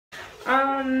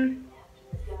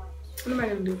What am I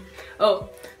gonna do? Oh,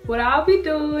 what I'll be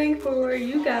doing for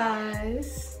you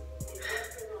guys.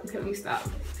 Okay, let me stop.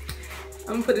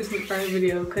 I'm gonna put this in the front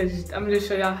video because I'm gonna just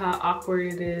show y'all how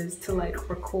awkward it is to like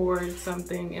record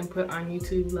something and put on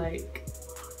YouTube. Like,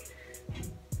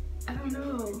 I don't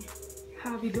know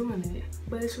how I'll be doing it,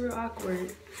 but it's real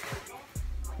awkward.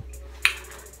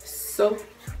 So,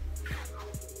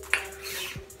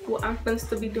 what I'm supposed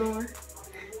to be doing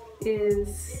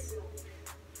is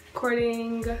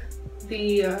recording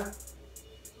the,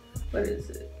 what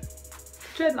is it?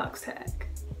 Dreadlocs tag.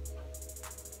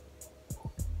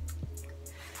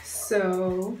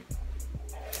 So,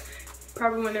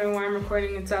 probably wondering why I'm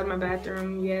recording inside my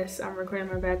bathroom. Yes, I'm recording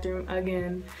my bathroom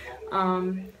again.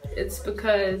 It's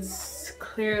because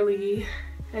clearly,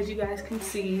 as you guys can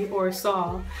see or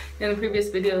saw in the previous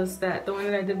videos, that the one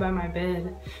that I did by my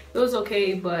bed, it was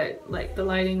okay, but like the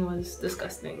lighting was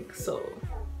disgusting. So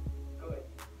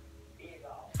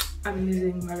I'm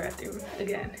using my bathroom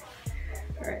again.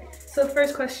 All right, so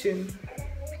first question.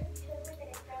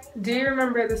 Do you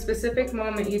remember the specific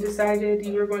moment you decided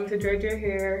you were going to dread your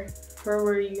hair? Where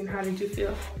were you and how did you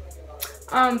feel?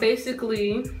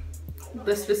 Basically,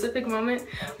 the specific moment,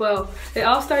 well, it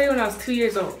all started when I was 2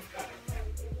 years old.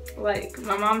 Like,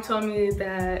 my mom told me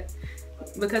that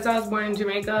because I was born in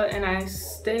Jamaica and I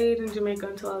stayed in Jamaica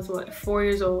until I was, what, 4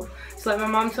 years old. So like my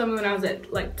mom told me when I was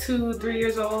at like 2, 3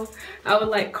 years old, I would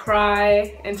like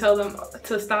cry and tell them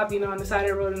to stop, you know, on the side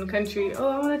of the road in the country. Oh,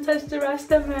 I want to touch the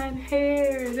rest of my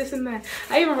hair, this and that.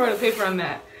 I even wrote a paper on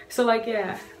that. So like,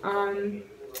 yeah,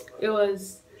 it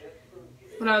was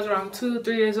when I was around 2,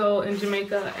 3 years old in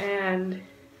Jamaica and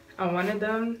I wanted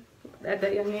them at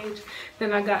that young age.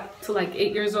 Then I got to like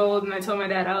 8 years old and I told my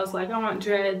dad, I was like, I want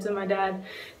dreads. And my dad,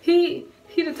 he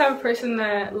the type of person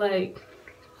that, like,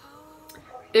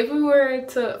 if we were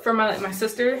to, for my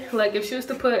sister, like if she was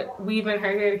to put weave in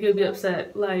her hair, he would be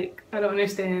upset. Like, I don't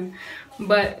understand.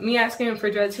 But me asking him for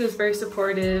dreads, he was very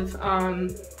supportive.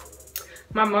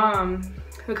 My mom,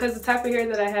 because the type of hair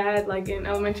that I had like in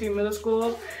elementary and middle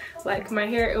school, like my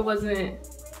hair, it wasn't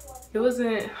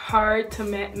hard to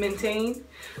maintain,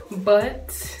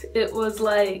 but it was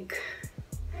like,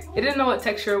 it didn't know what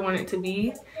texture I wanted it to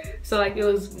be. So like it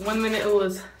was, one minute it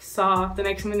was soft, the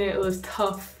next minute it was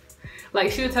tough.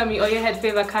 Like she would tell me, oh, your head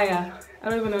feva kaya. I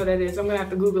don't even know what that is. I'm gonna have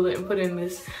to Google it and put it in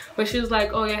this. But she was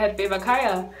like, oh, your head feva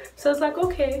kaya. So it's like,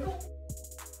 okay.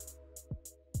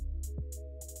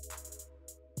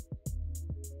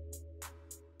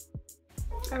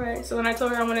 Alright, so when I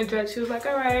told her I wanted dreads, she was like,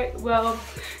 alright, well,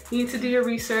 you need to do your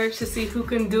research to see who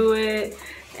can do it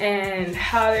and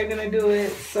how they're gonna do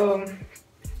it. So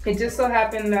it just so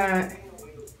happened that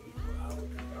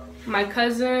my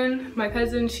cousin,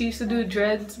 she used to do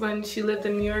dreads when she lived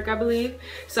in New York, I believe.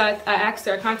 So I asked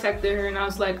her, I contacted her and I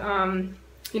was like,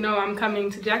 you know, I'm coming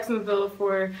to Jacksonville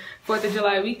for 4th of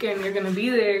July weekend. You're gonna be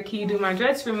there. Can you do my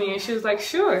dreads for me? And she was like,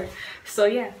 sure. So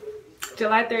yeah.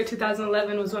 July 3rd,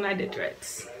 2011 was when I did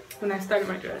dreads, when I started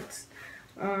my dreads.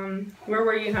 Where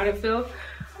were you and how did it feel?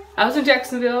 I was in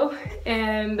Jacksonville,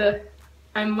 and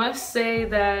I must say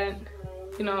that,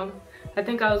 you know, I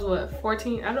think I was, what,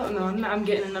 14? I don't know, I'm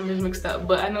getting the numbers mixed up,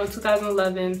 but I know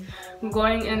 2011,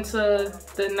 going into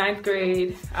the 9th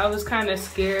grade, I was kind of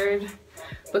scared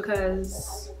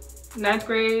because 9th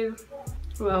grade,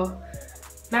 well,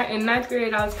 in 9th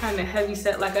grade, I was kind of heavy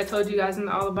set, like I told you guys in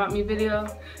the All About Me video,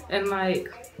 and like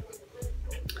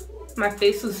my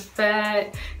face was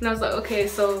fat, and I was like, okay,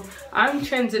 so I'm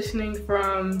transitioning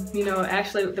from, you know,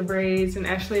 Ashley with the braids and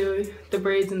Ashley with the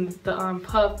braids and the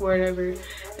puff or whatever,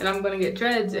 and I'm gonna get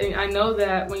dreads. And I know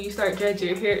that when you start dreads,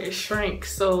 your hair, it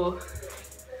shrinks. So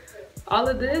all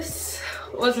of this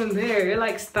wasn't there. It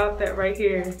like stopped at right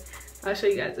here. I'll show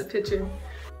you guys a picture.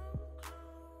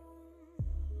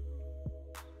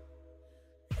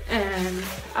 And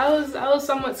I was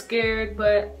somewhat scared,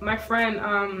 but my friend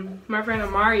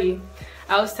Amari,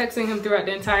 I was texting him throughout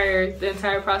the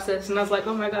entire process, and I was like,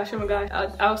 oh my gosh,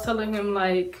 I was telling him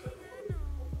like,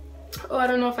 oh, I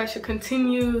don't know if I should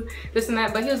continue this and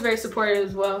that, but he was very supportive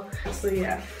as well. So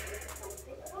yeah.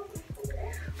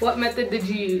 What method did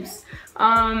you use?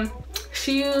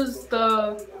 She used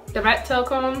the rat tail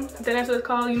comb, I think that's what it's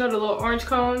called. You know, the little orange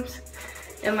combs,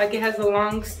 and like it has a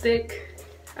long stick.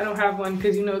 I don't have one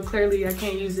because, you know, clearly I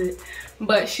can't use it.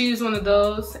 But she used one of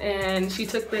those, and she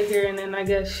took the hair, and then I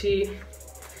guess she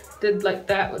did like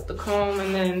that with the comb,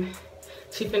 and then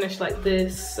she finished like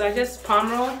this. So I guess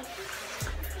palm roll.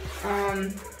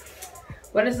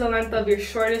 What is the length of your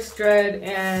shortest dread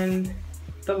and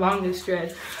the longest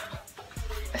dread?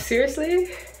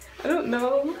 Seriously? I don't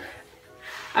know.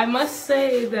 I must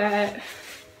say that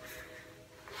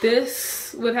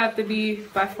This would have to be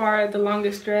by far the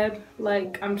longest dread.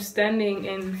 Like, I'm standing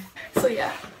in, so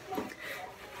yeah.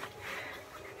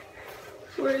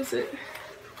 Where is it?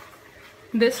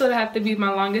 This would have to be my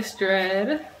longest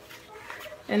dread.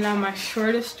 And now my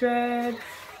shortest dread.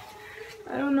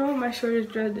 I don't know what my shortest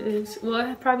dread is.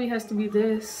 Well, it probably has to be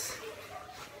this.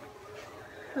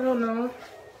 I don't know.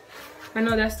 I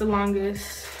know that's the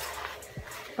longest.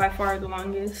 By far the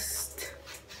longest.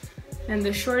 And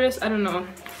the shortest, I don't know.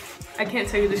 I can't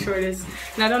tell you the shortest.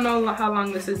 And I don't know how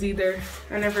long this is either.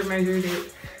 I never measured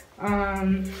it.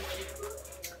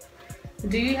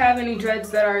 Do you have any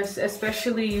dreads that are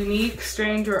especially unique,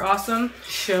 strange, or awesome?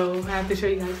 I have to show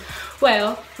you guys.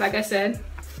 Well, like I said,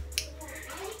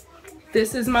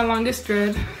 this is my longest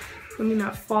dread. Let me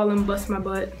not fall and bust my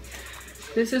butt.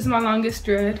 This is my longest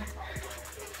dread.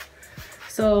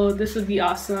 So this would be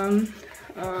awesome.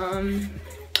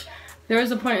 There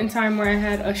was a point in time where I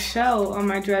had a shell on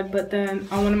my dread, but then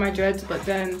on one of my dreads, but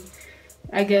then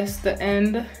I guess the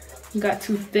end got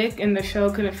too thick and the shell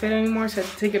couldn't fit anymore, so I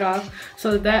had to take it off.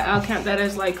 So that I'll count that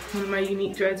as like one of my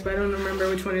unique dreads, but I don't remember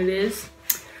which one it is.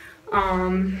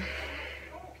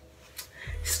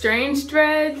 Strange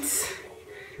dreads,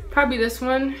 probably this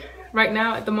one right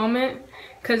now at the moment,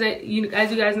 because as you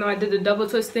guys know, I did the double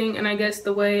twist thing, and I guess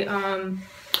the way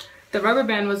the rubber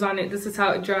band was on it, this is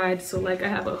how it dried. So like I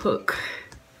have a hook,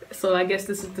 so I guess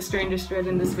this is the strangest dread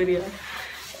in this video,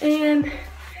 and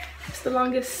it's the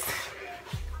longest.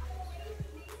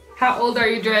 How old are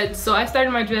your dreads? So I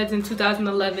started my dreads in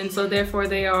 2011, so therefore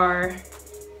they are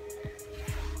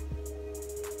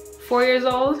 4 years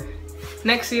old.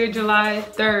 Next year, July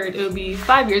 3rd, it'll be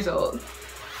 5 years old.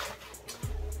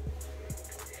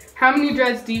 How many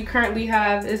dreads do you currently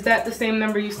have? Is that the same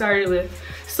number you started with?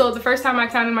 So the first time I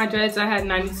counted my dreads, I had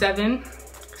 97.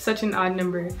 Such an odd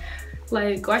number.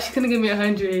 Like, why she couldn't give me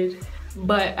 100?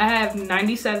 But I have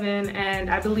 97, and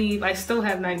I believe I still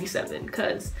have 97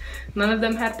 because none of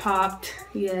them had popped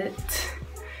yet,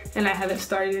 and I haven't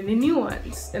started any new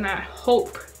ones, and I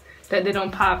hope that they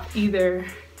don't pop either.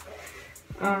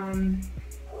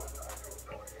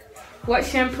 What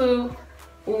shampoo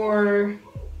or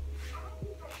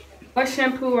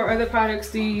other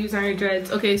products do you use on your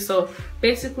dreads? Okay, so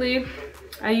basically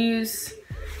I use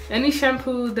any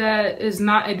shampoo that is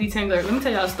not a detangler. Let me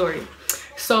tell y'all a story.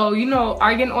 So you know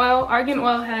argan oil? Argan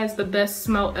oil has the best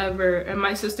smell ever, and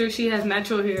my sister, she has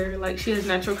natural hair, like she has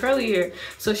natural curly hair,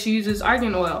 so she uses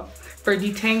argan oil for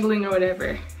detangling or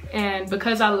whatever. And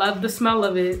because I love the smell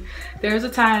of it, there was a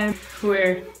time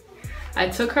where I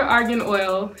took her argan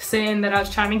oil, saying that I was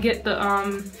trying to get the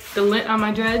lint on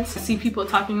my dreads. I see people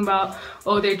talking about,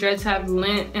 oh, their dreads have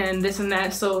lint and this and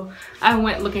that, so I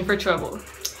went looking for trouble,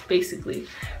 basically.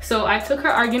 So I took her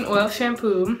argan oil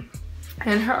shampoo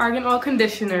and her argan oil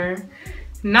conditioner,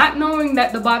 not knowing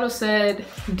that the bottle said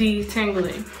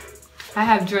detangling. I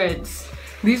have dreads.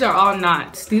 These are all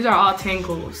knots. These are all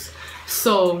tangles.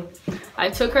 So I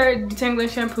took her detangling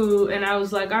shampoo and I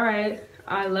was like, all right,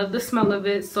 I love the smell of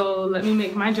it, so let me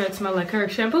make my dreads smell like her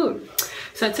shampoo.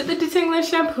 So I took the detangling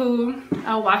shampoo,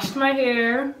 I washed my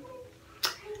hair,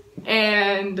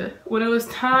 and when it was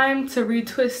time to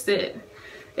retwist it,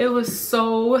 it was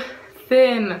so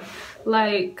thin.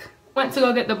 Like, went to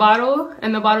go get the bottle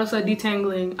and the bottle said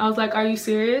detangling. I was like, are you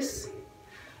serious?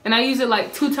 And I used it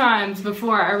like 2 times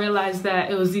before I realized that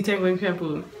it was detangling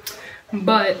shampoo.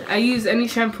 But I use any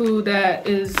shampoo that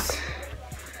is,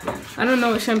 I don't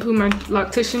know what shampoo my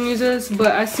loctician uses,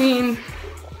 but I seen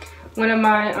one of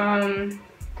my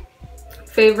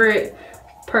favorite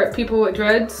people with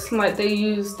dreads, like they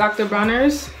use Dr.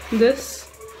 Bronner's, this.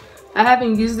 I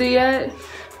haven't used it yet,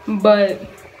 but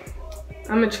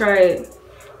I'm gonna try it.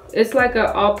 It's like an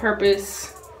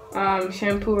all-purpose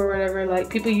shampoo or whatever. Like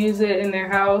people use it in their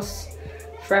house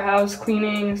for house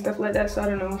cleaning and stuff like that, so I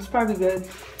don't know, it's probably good.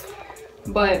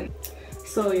 But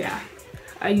so yeah,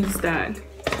 I use that.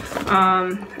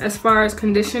 As far as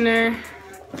conditioner,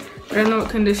 I don't know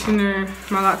what conditioner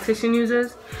my loctician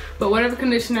uses, but whatever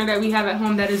conditioner that we have at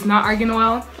home that is not argan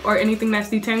oil or anything that's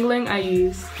detangling, I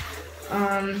use.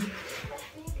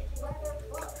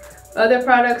 Other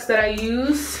products that I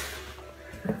use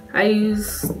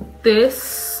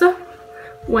this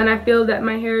when I feel that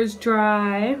my hair is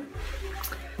dry,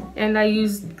 and I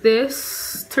use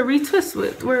this to retwist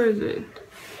with. Where is it?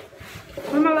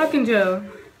 Where's my locking gel?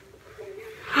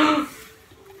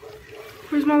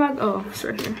 Where's my lock? Oh, it's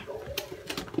right here.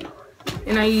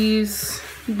 And I use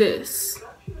this.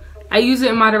 I use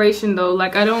it in moderation though.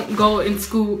 Like I don't go and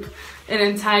scoop an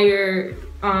entire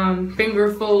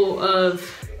finger full of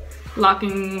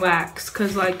locking wax,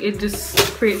 because like it just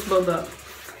creates buildup.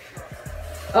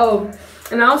 Oh,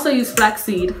 And I also use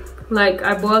flaxseed. Like,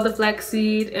 I boil the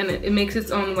flaxseed and it makes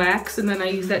its own wax, and then I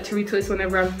use that to retwist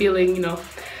whenever I'm feeling, you know,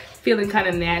 feeling kind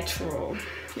of natural,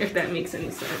 if that makes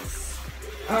any sense.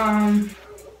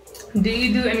 Do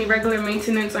you do any regular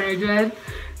maintenance on your dreads?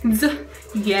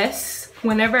 Yes.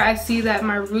 Whenever I see that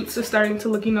my roots are starting to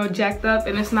look, you know, jacked up,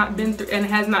 and it's not been and it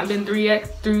has not been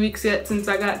 3 weeks yet since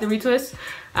I got the retwist,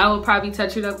 I will probably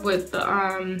touch it up with the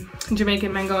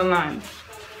Jamaican mango and lime.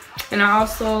 And I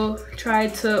also try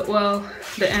to, well,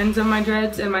 the ends of my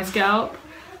dreads and my scalp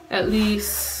at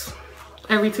least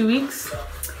every 2 weeks.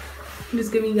 I'm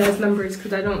just giving you guys numbers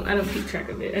because I don't keep track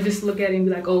of it. I just look at it and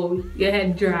be like, oh, your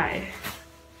head dry.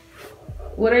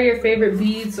 What are your favorite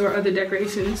beads or other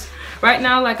decorations? Right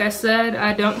now, like I said,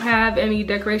 I don't have any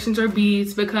decorations or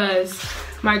beads because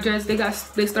my dreads,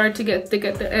 they started to get thick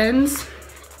at the ends,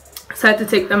 so I had to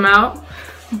take them out.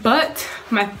 But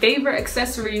my favorite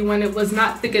accessory when it was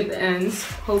not thick at the ends,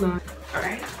 hold on, all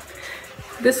right.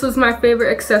 This was my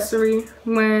favorite accessory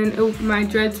when my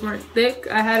dreads weren't thick.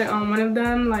 I had it on one of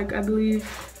them, like I believe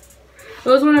it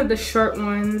was one of the short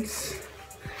ones.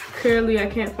 Clearly I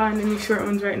can't find any short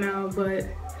ones right now, but it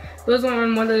was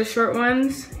on one of the short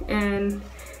ones and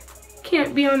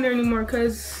can't be on there anymore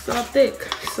because it's all thick.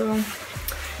 So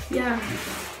yeah.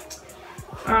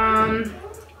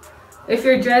 If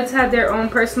your dreads had their own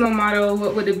personal motto,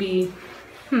 what would it be?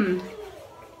 I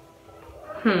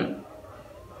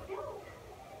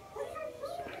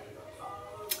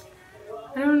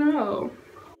don't know.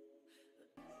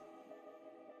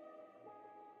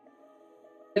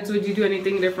 Would you do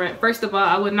anything different? First of all,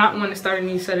 I would not want to start a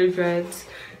new set of dreads.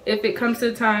 If it comes to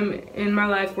a time in my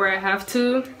life where I have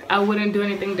to, I wouldn't do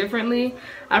anything differently.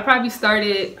 I'd probably start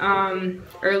it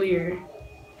earlier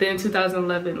than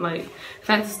 2011. Like, if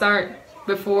I had to start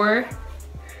before,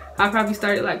 I'd probably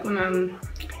start it like when I'm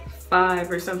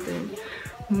 5 or something.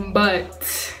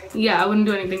 But yeah, I wouldn't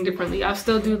do anything differently. I'll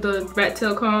still do the rat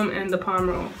tail comb and the palm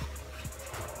roll.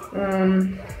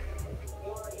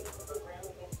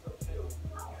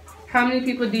 How many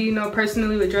people do you know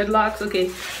personally with dreadlocks? Okay,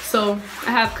 so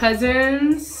I have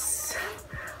cousins.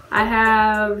 I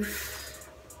have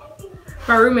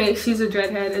my roommate, she's a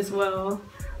dreadhead as well.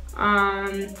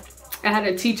 I had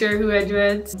a teacher who had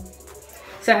dreads.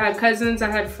 So I had cousins, I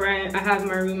had friends, I have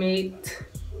my roommate.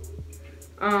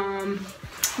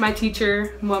 My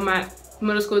teacher, well, my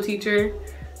middle school teacher.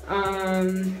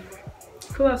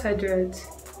 Who else had dreads?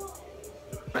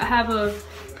 I have a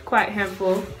quite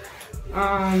handful.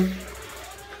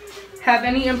 Have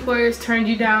any employers turned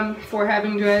you down for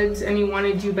having dreads and you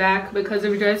wanted you back because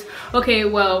of dreads? Okay,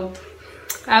 well,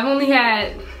 I've only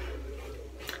had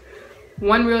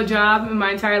one real job in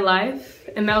my entire life,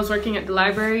 and that was working at the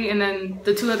library. And then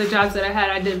the 2 other jobs that I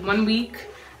had, I did 1 week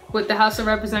with the House of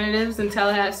Representatives in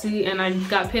Tallahassee, and I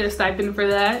got paid a stipend for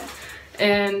that.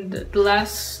 And the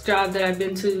last job that I've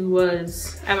been to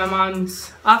was at my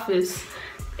mom's office,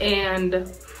 and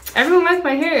everyone likes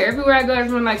my hair. Everywhere I go,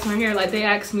 everyone likes my hair. Like, they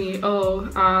ask me, oh,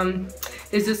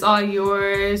 is this all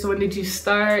yours? When did you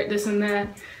start? This and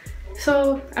that.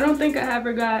 So I don't think I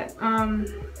ever got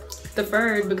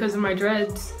deferred because of my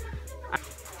dreads.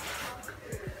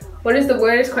 What is the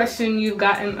weirdest question you've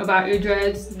gotten about your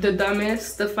dreads? The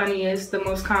dumbest, the funniest, the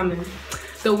most common?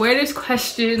 The weirdest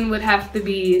question would have to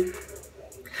be,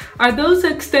 are those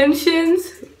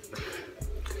extensions?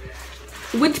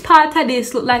 Which part of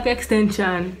this look like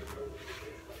extension?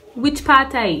 Which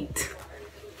part of it?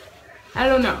 I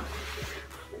don't know.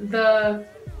 The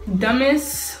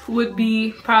dumbest would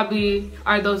be probably,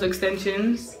 are those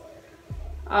extensions?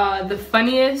 The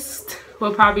funniest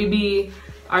will probably be,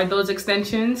 are those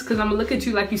extensions? Because I'm gonna look at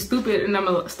you like you stupid and I'm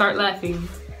gonna start laughing.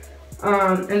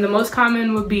 And the most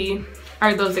common would be,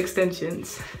 are those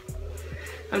extensions?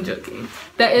 I'm joking.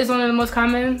 That is one of the most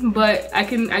common, but I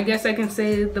guess I can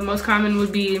say the most common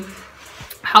would be,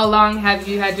 how long have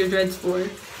you had your dreads for?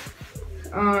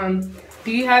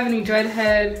 Do you have any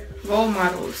dreadhead role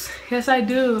models? Yes, I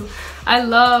do. I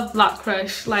love Lock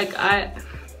Crush. Like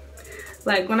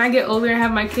when I get older and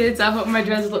have my kids, I hope my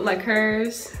dreads look like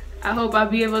hers. I hope I'll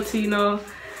be able to, you know,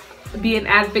 be an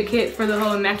advocate for the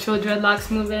whole natural dreadlocks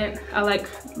movement. I like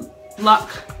Lock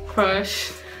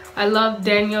Crush. I love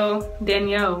Danielle,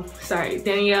 the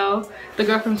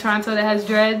girl from Toronto that has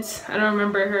dreads. I don't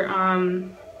remember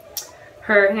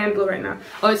her handle right now.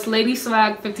 Oh, it's Lady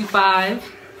Swag 55.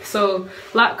 So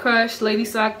Lock Crush, Lady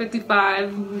Swag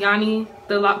 55, Yanni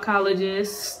the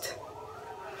lockologist,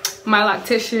 my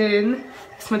loctician,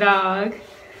 it's my dog,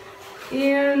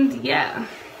 and yeah.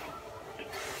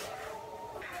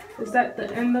 Is that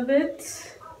the end of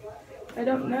it? I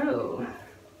don't know.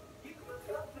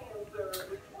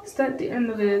 Is that the end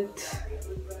of it?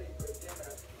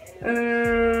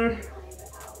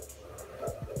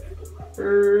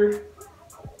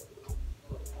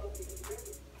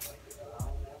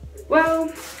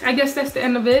 Well, I guess that's the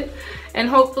end of it. And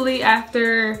hopefully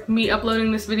after me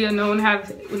uploading this video, no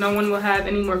one will have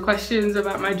any more questions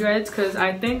about my dreads, because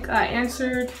I think I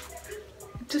answered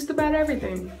just about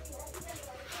everything.